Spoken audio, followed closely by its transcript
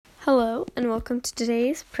Hello, and welcome to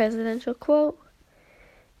today's presidential quote.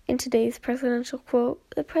 In today's presidential quote,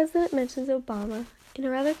 the president mentions Obama in a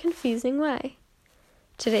rather confusing way.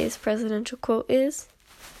 Today's presidential quote is,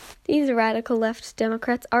 "These radical left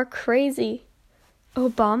Democrats are crazy.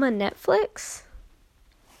 Obama Netflix?"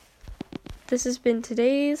 This has been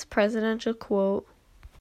today's presidential quote.